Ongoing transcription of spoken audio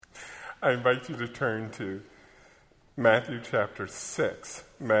I invite you to turn to Matthew chapter 6.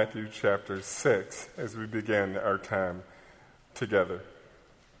 Matthew chapter 6 as we begin our time together.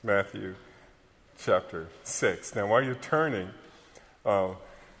 Matthew chapter 6. Now, while you're turning,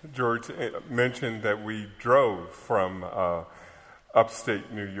 George mentioned that we drove from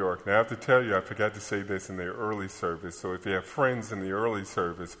upstate New York. Now, I have to tell you, I forgot to say this in the early service, so if you have friends in the early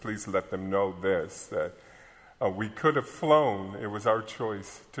service, please let them know this, that we could have flown. It was our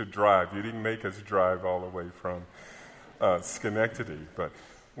choice to drive. You didn't make us drive all the way from Schenectady. But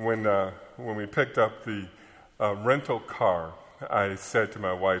when we picked up the rental car, I said to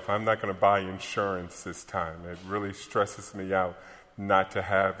my wife, I'm not going to buy insurance this time. It really stresses me out not to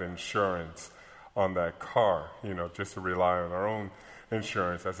have insurance on that car, just to rely on our own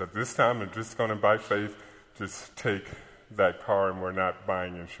insurance. I said, this time I'm just going to, by faith, just take that car and we're not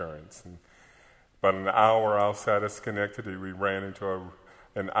buying insurance. And about an hour outside of Schenectady, we ran into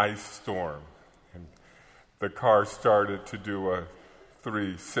an ice storm. And the car started to do a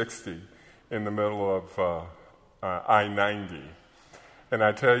 360 in the middle of I-90. And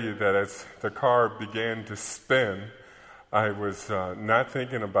I tell you that as the car began to spin, I was not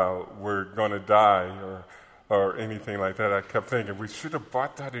thinking about we're going to die or anything like that. I kept thinking, we should have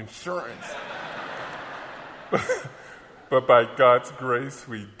bought that insurance. But by God's grace,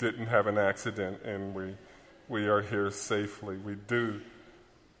 we didn't have an accident, and we are here safely. We do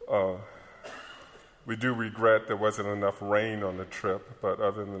regret there wasn't enough rain on the trip, but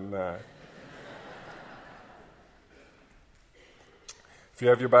other than that. If you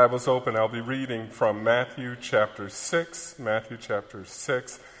have your Bibles open, I'll be reading from Matthew chapter 6,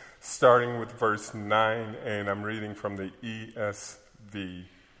 starting with verse 9, and I'm reading from the ESV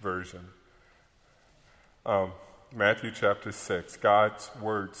version. Matthew chapter 6, God's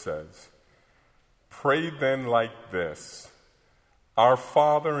word says, "Pray then like this, Our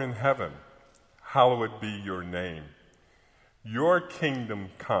Father in heaven, hallowed be your name. Your kingdom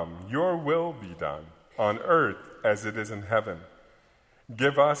come, your will be done, on earth as it is in heaven.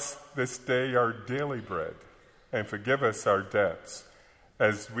 Give us this day our daily bread, and forgive us our debts,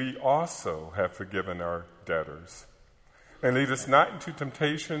 as we also have forgiven our debtors. And lead us not into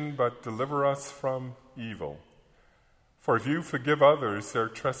temptation, but deliver us from evil. For if you forgive others their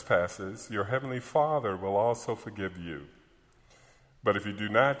trespasses, your heavenly Father will also forgive you. But if you do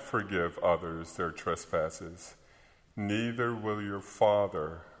not forgive others their trespasses, neither will your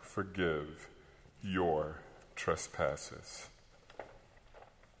Father forgive your trespasses."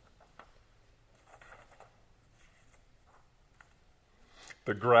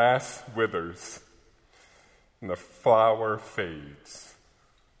 The grass withers and the flower fades.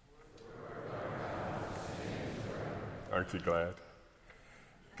 Aren't you glad?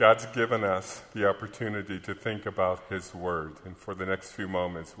 God's given us the opportunity to think about His Word. And for the next few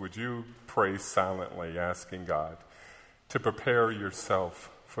moments, would you pray silently, asking God to prepare yourself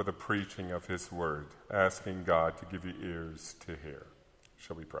for the preaching of His Word, asking God to give you ears to hear.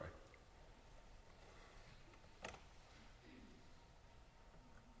 Shall we pray?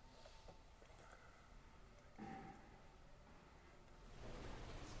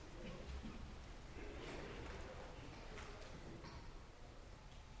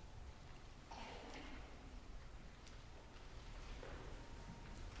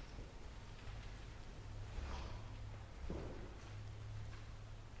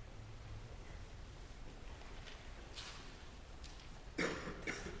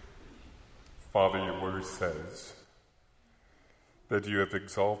 Father, your word says that you have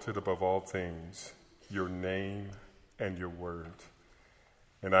exalted above all things your name and your word.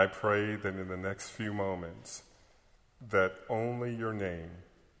 And I pray that in the next few moments that only your name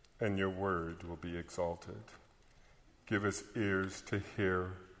and your word will be exalted. Give us ears to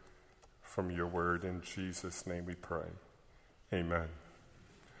hear from your word. In Jesus' name we pray. Amen.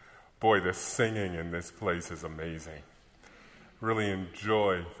 Boy, the singing in this place is amazing. Really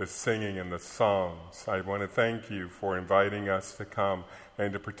enjoy the singing and the songs. I want to thank you for inviting us to come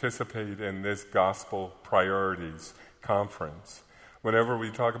and to participate in this Gospel Priorities Conference. Whenever we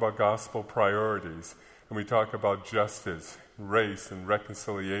talk about gospel priorities and we talk about justice, race, and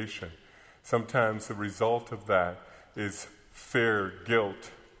reconciliation, sometimes the result of that is fear, guilt,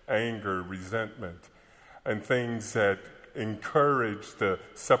 anger, resentment, and things that encourage the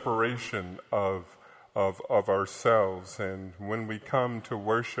separation of ourselves. And when we come to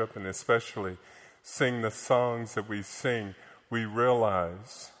worship and especially sing the songs that we sing, we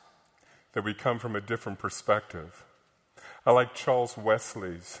realize that we come from a different perspective. I like Charles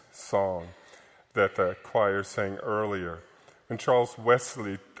Wesley's song that the choir sang earlier. And Charles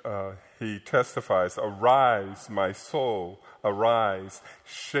Wesley, he testifies, "Arise, my soul, arise,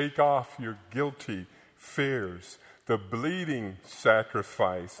 shake off your guilty fears. The bleeding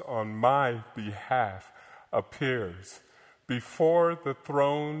sacrifice on my behalf appears. Before the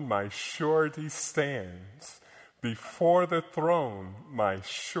throne my surety stands. Before the throne my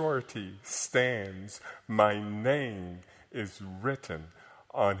surety stands. My name is written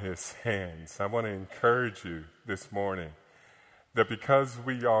on his hands." I want to encourage you this morning that because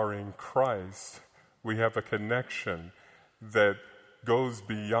we are in Christ, we have a connection that goes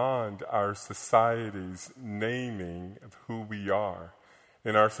beyond our society's naming of who we are.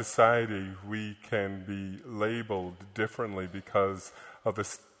 In our society, we can be labeled differently because of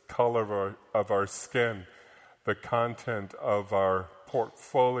the color of our skin, the content of our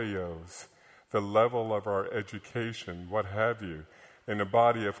portfolios, the level of our education, what have you. In the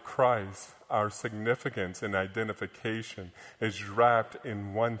body of Christ, our significance and identification is wrapped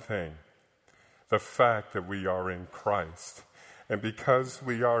in one thing, the fact that we are in Christ. And because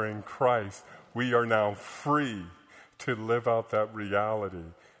we are in Christ, we are now free to live out that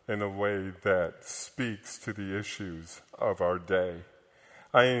reality in a way that speaks to the issues of our day.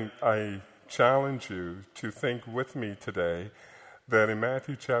 I challenge you to think with me today that in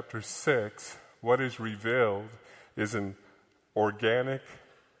Matthew chapter 6, what is revealed is an organic,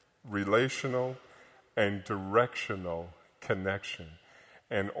 relational, and directional connection.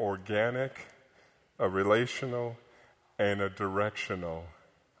 An organic, a relational, and a directional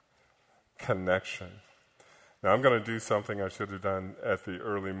connection. Now, I'm going to do something I should have done at the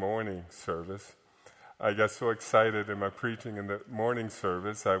early morning service. I got so excited in my preaching in the morning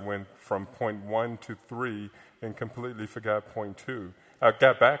service, I went from point 1 to 3 and completely forgot point 2. I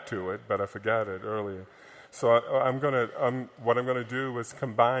got back to it, but I forgot it earlier. So what I'm going to do is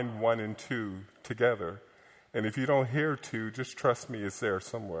combine 1 and 2 together. And if you don't hear 2, just trust me, it's there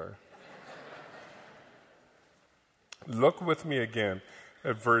somewhere. Look with me again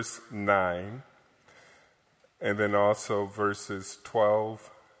at verse 9, and then also verses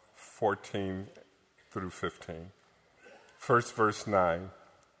 12, 14 through 15. First, verse 9.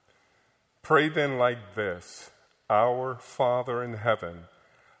 "Pray then like this, Our Father in heaven,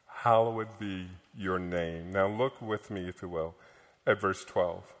 hallowed be your name." Now look with me, if you will, at verse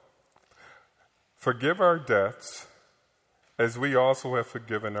 12. "Forgive our debts, as we also have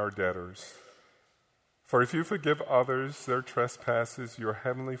forgiven our debtors. For if you forgive others their trespasses, your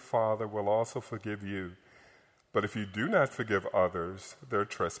heavenly Father will also forgive you. But if you do not forgive others their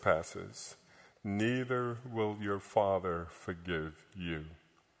trespasses, neither will your Father forgive you."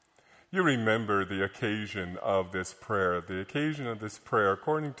 You remember the occasion of this prayer. The occasion of this prayer,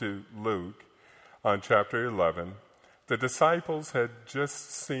 according to Luke, on chapter 11, the disciples had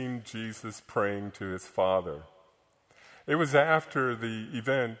just seen Jesus praying to his Father. It was after the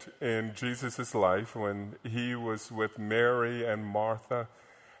event in Jesus' life when he was with Mary and Martha,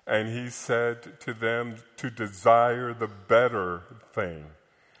 and he said to them to desire the better thing.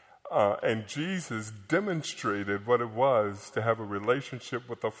 And Jesus demonstrated what it was to have a relationship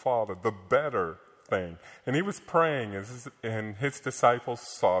with the Father, the better thing. And he was praying, and his disciples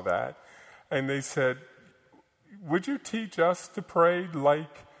saw that, and they said, "Would you teach us to pray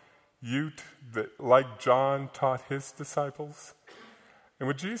like John taught his disciples?" And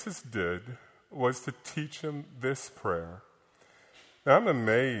what Jesus did was to teach them this prayer. Now, I'm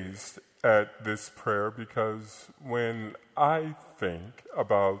amazed at this prayer because when I think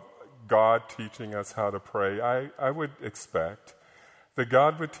about God teaching us how to pray, I would expect that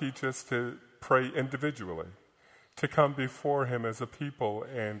God would teach us to pray individually, to come before him as a people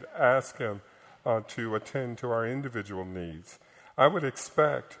and ask him to attend to our individual needs. I would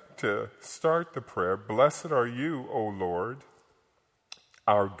expect to start the prayer, "Blessed are you, O Lord,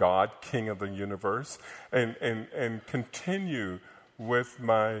 our God, King of the universe," and continue with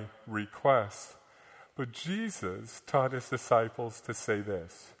my request. But Jesus taught his disciples to say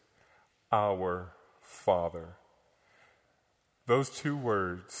this, "Our Father." Those two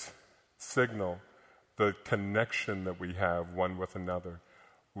words signal the connection that we have one with another.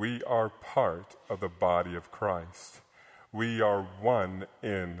 We are part of the body of Christ. We are one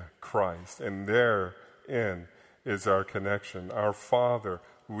in Christ, and therein is our connection. Our Father,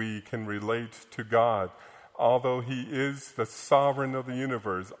 we can relate to God. Although he is the sovereign of the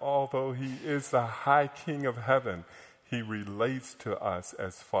universe, although he is the high king of heaven, he relates to us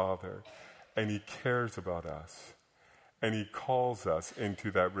as Father, and he cares about us, and he calls us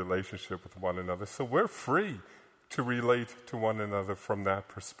into that relationship with one another. So we're free to relate to one another from that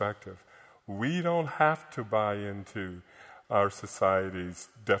perspective. We don't have to buy into our society's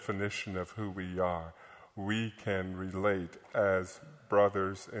definition of who we are. we can relate as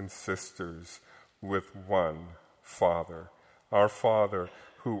brothers and sisters with one Father. Our Father,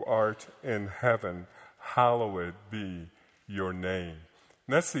 who art in heaven, hallowed be your name.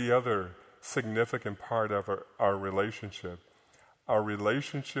 And that's the other significant part of our relationship. Our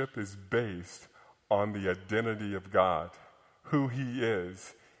relationship is based on the identity of God, who He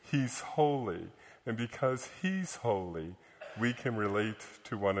is. He's holy. And because He's holy, we can relate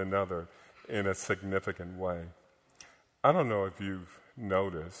to one another in a significant way. I don't know if you've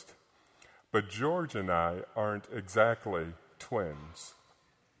noticed, but George and I aren't exactly twins.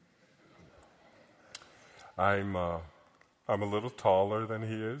 I'm a little taller than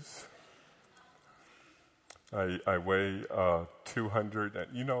he is. I weigh 200,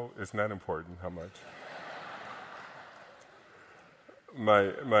 it's not important how much.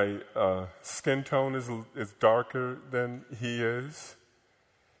 My skin tone is darker than he is.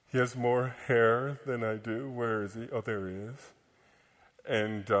 He has more hair than I do. Where is he? Oh, there he is.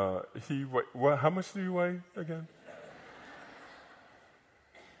 And how much do you weigh again?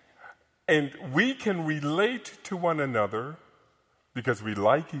 And we can relate to one another because we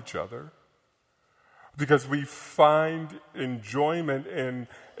like each other, because we find enjoyment in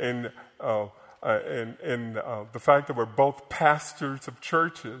the fact that we're both pastors of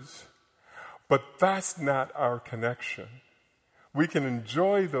churches. But that's not our connection. We can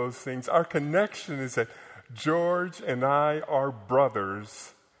enjoy those things. Our connection is that George and I are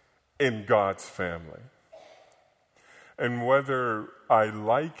brothers in God's family. And whether I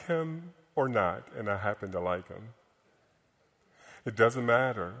like him or not, and I happen to like him, it doesn't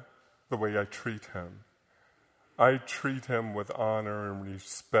matter the way I treat him. I treat him with honor and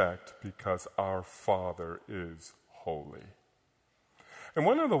respect because our Father is holy. And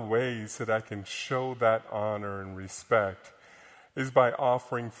one of the ways that I can show that honor and respect is by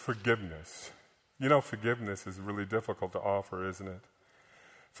offering forgiveness. Forgiveness is really difficult to offer, isn't it?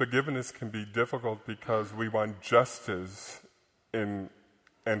 Forgiveness can be difficult because we want justice and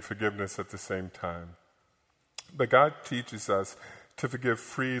forgiveness at the same time. But God teaches us to forgive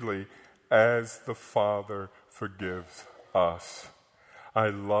freely as the Father forgives us. I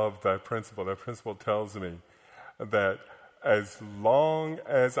love that principle. That principle tells me that as long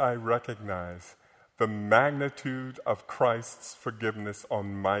as I recognize the magnitude of Christ's forgiveness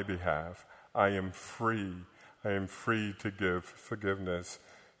on my behalf, I am free. I am free to give forgiveness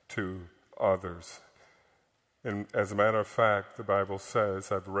to others. And as a matter of fact, the Bible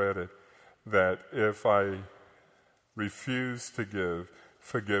says, I've read it, that if I refuse to give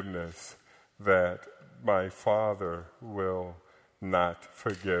forgiveness, that my Father will not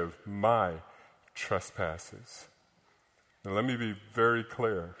forgive my trespasses. Now let me be very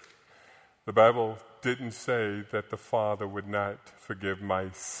clear. The Bible didn't say that the Father would not forgive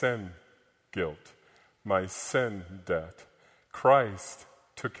my sin guilt, my sin debt. Christ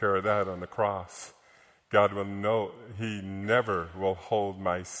took care of that on the cross. God will know He never will hold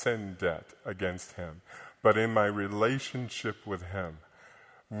my sin debt against Him. But in my relationship with Him,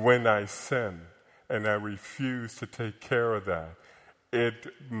 when I sin and I refuse to take care of that,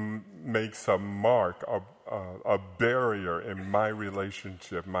 it makes a mark, a barrier in my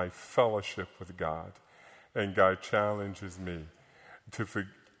relationship, my fellowship with God. And God challenges me to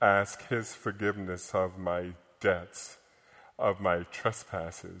ask His forgiveness of my debts, of my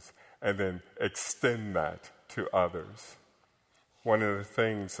trespasses, and then extend that to others. One of the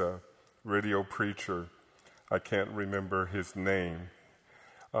things a radio preacher, I can't remember his name,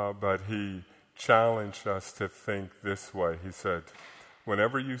 but he challenged us to think this way. He said,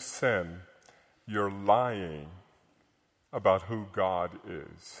 whenever you sin, you're lying about who God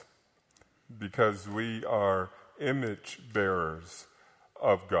is, because we are image bearers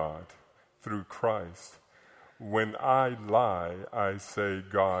of God through Christ. When I lie, I say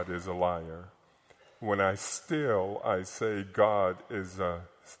God is a liar. When I steal, I say God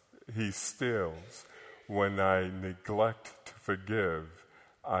He steals. When I neglect to forgive,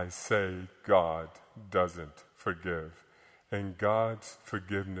 I say God doesn't forgive. And God's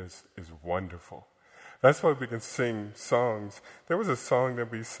forgiveness is wonderful. That's why we can sing songs. There was a song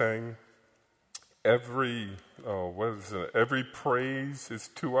that we sang, every praise is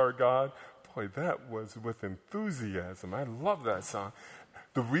to our God. Boy, that was with enthusiasm. I love that song.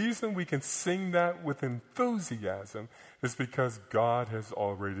 The reason we can sing that with enthusiasm is because God has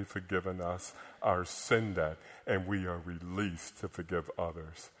already forgiven us our sin debt, and we are released to forgive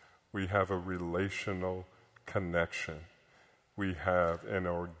others. We have a relational connection. We have an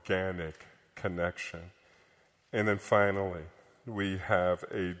organic connection. And then finally, we have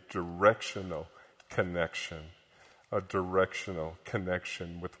a directional connection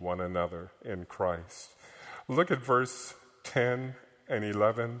with one another in Christ. Look at verse 10 and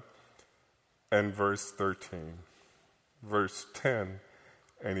 11 and verse 13. Verse 10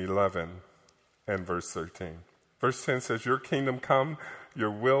 and 11 and verse 13. Verse 10 says, "Your kingdom come,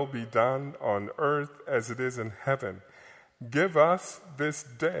 your will be done on earth as it is in heaven. Give us this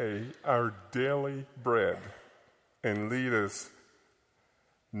day our daily bread, and lead us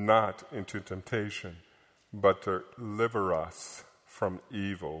not into temptation, but deliver us from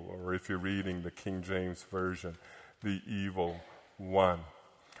evil." Or if you're reading the King James Version, the evil one.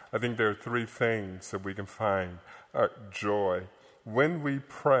 I think there are three things that we can find joy. When we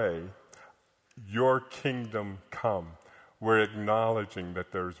pray, "Your kingdom come," we're acknowledging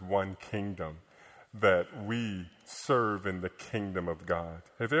that there's one kingdom, that we serve in the kingdom of God.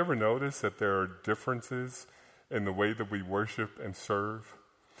 Have you ever noticed that there are differences in the way that we worship and serve?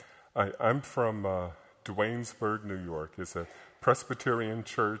 I'm from Duanesburg, New York. It's a Presbyterian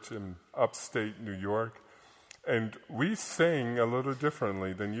church in upstate New York. And we sing a little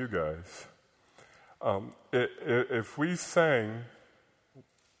differently than you guys. If we sang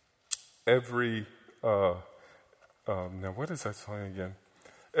every, now what is that song again?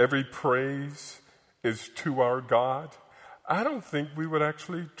 Every praise is to our God. I don't think we would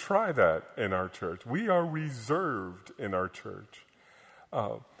actually try that in our church. We are reserved in our church.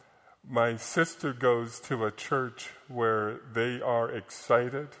 My sister goes to a church where they are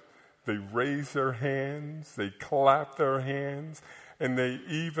excited. They raise their hands, they clap their hands, and they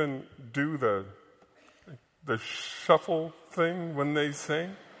even do the shuffle thing when they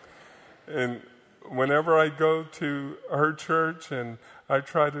sing. And whenever I go to her church and I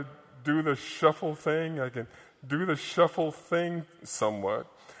try to do the shuffle thing, I can do the shuffle thing somewhat.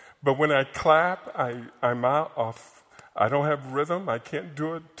 But when I clap, I'm out off. I don't have rhythm. I can't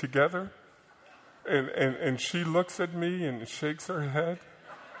do it together. And she looks at me and shakes her head.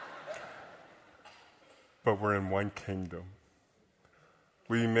 But we're in one kingdom.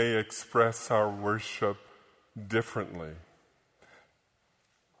 We may express our worship differently,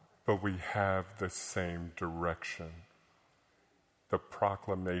 but we have the same direction, the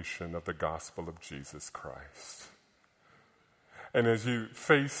proclamation of the gospel of Jesus Christ. And as you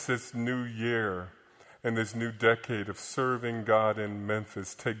face this new year and this new decade of serving God in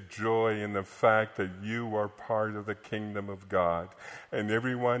Memphis, take joy in the fact that you are part of the kingdom of God. And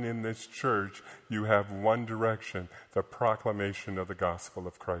everyone in this church, you have one direction, the proclamation of the gospel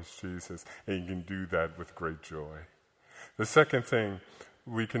of Christ Jesus. And you can do that with great joy. The second thing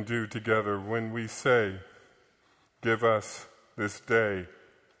we can do together when we say, "Give us this day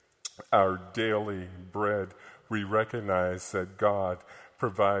our daily bread," we recognize that God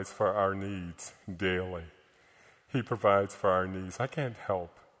provides for our needs daily. He provides for our needs. I can't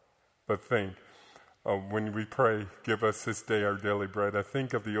help but think when we pray, "Give us this day our daily bread," I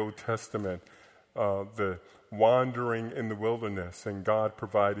think of the Old Testament, the wandering in the wilderness and God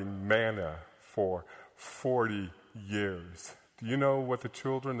providing manna for 40 years. Do you know what the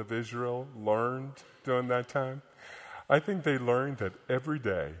children of Israel learned during that time? I think they learned that every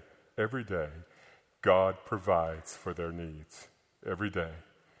day, God provides for their needs. Every day.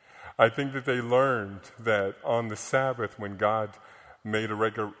 I think that they learned that on the Sabbath, when God made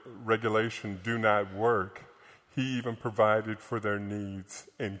a regulation, "do not work," He even provided for their needs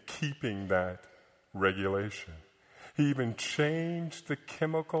in keeping that regulation. He even changed the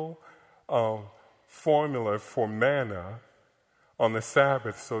chemical formula for manna on the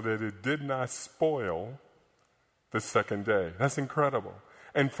Sabbath so that it did not spoil the second day. That's incredible.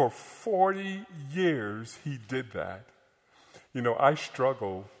 And for 40 years, He did that. You know, I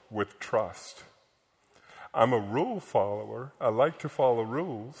struggle with trust. I'm a rule follower. I like to follow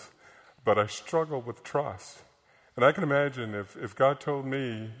rules, but I struggle with trust. And I can imagine if God told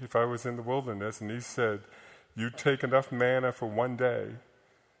me, if I was in the wilderness and He said, "You take enough manna for one day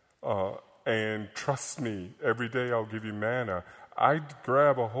and trust me, every day I'll give you manna," I'd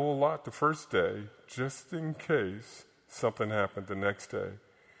grab a whole lot the first day just in case something happened the next day.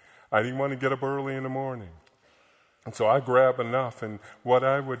 I didn't want to get up early in the morning. And so I grab enough, and what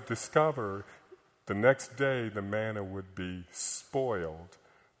I would discover, the next day the manna would be spoiled,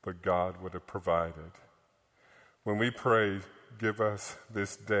 but God would have provided. When we pray, "Give us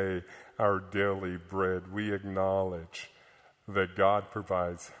this day our daily bread," we acknowledge that God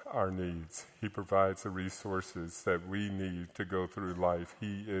provides our needs. He provides the resources that we need to go through life.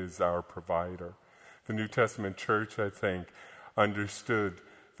 He is our provider. The New Testament church, I think, understood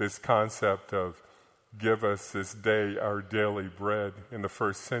this concept of "give us this day our daily bread" in the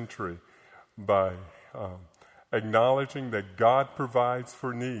first century by acknowledging that God provides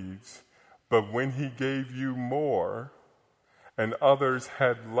for needs, but when He gave you more and others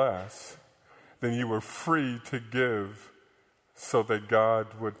had less, then you were free to give so that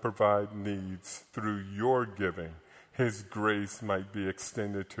God would provide needs through your giving. His grace might be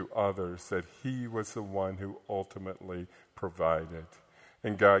extended to others, that he was the one who ultimately provided.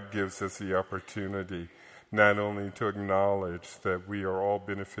 And God gives us the opportunity not only to acknowledge that we are all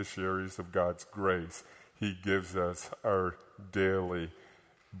beneficiaries of God's grace, he gives us our daily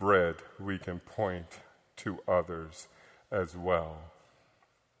bread. We can point to others as well.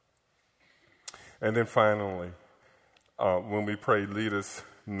 And then finally, when we pray, lead us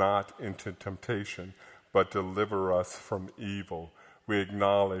not into temptation, but deliver us from evil, we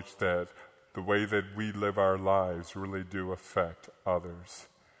acknowledge that the way that we live our lives really do affect others.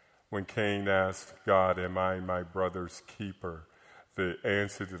 When Cain asked God, am I my brother's keeper? The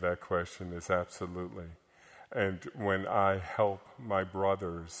answer to that question is absolutely. And when I help my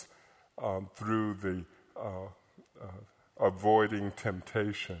brothers through the avoiding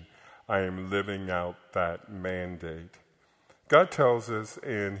temptation, I am living out that mandate. God tells us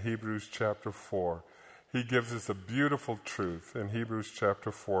in Hebrews chapter 4, he gives us a beautiful truth in Hebrews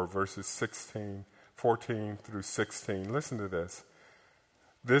chapter 4, verses 14 through 16. Listen to this.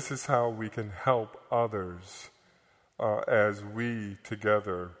 This is how we can help others as we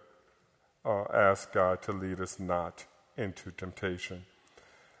together ask God to lead us not into temptation.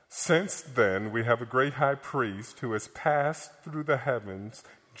 Since then, we have a great high priest who has passed through the heavens,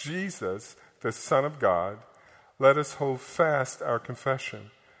 Jesus, the Son of God. Let us hold fast our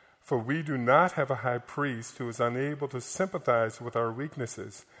confession. For we do not have a high priest who is unable to sympathize with our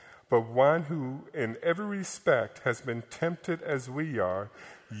weaknesses, but one who in every respect has been tempted as we are,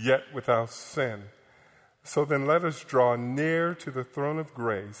 yet without sin. So then let us draw near to the throne of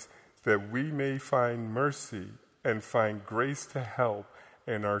grace, that we may find mercy and find grace to help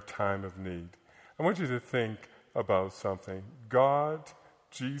in our time of need. I want you to think about something. God,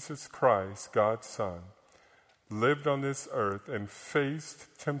 Jesus Christ, God's Son, lived on this earth and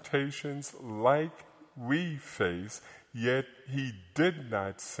faced temptations like we face, yet he did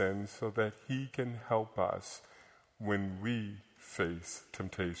not sin so that he can help us when we face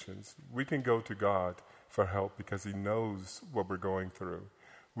temptations. We can go to God for help because he knows what we're going through.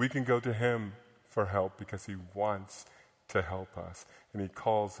 We can go to him for help because he wants to help us, and he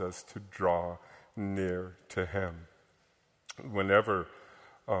calls us to draw near to him. Whenever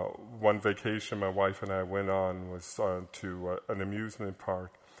one vacation my wife and I went on was to an amusement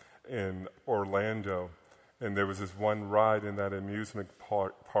park in Orlando, and there was this one ride in that amusement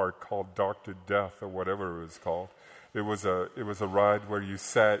park called Dr. Death, or whatever it was called. It was a ride where you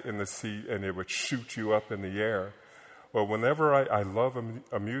sat in the seat and it would shoot you up in the air. Well, whenever I love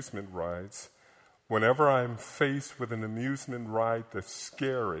amusement rides, whenever I'm faced with an amusement ride that's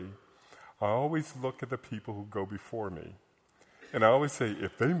scary, I always look at the people who go before me. And I always say,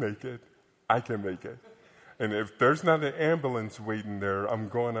 if they make it, I can make it. And if there's not an ambulance waiting there, I'm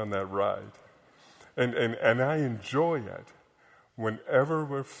going on that ride. And I enjoy it. Whenever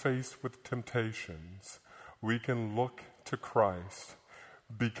we're faced with temptations, we can look to Christ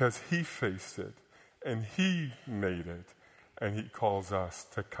because he faced it and he made it, and he calls us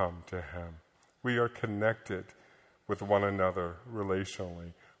to come to him. We are connected with one another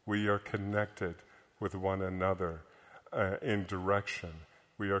relationally. We are connected with one another in direction.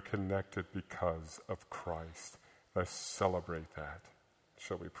 We are connected because of Christ. Let's celebrate that.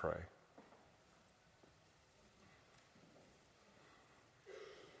 Shall we pray?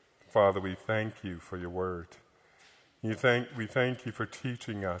 Father, we thank you for your word. We thank you for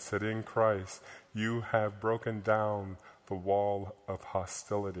teaching us that in Christ you have broken down the wall of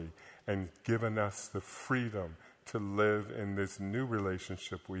hostility and given us the freedom to live in this new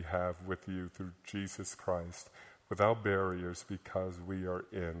relationship we have with you through Jesus Christ without barriers because we are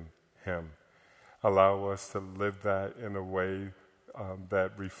in him. Allow us to live that in a way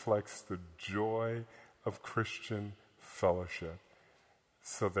that reflects the joy of Christian fellowship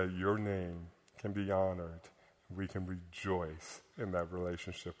so that your name can be honored. We can rejoice in that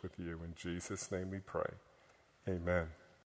relationship with you. In Jesus' name we pray. Amen.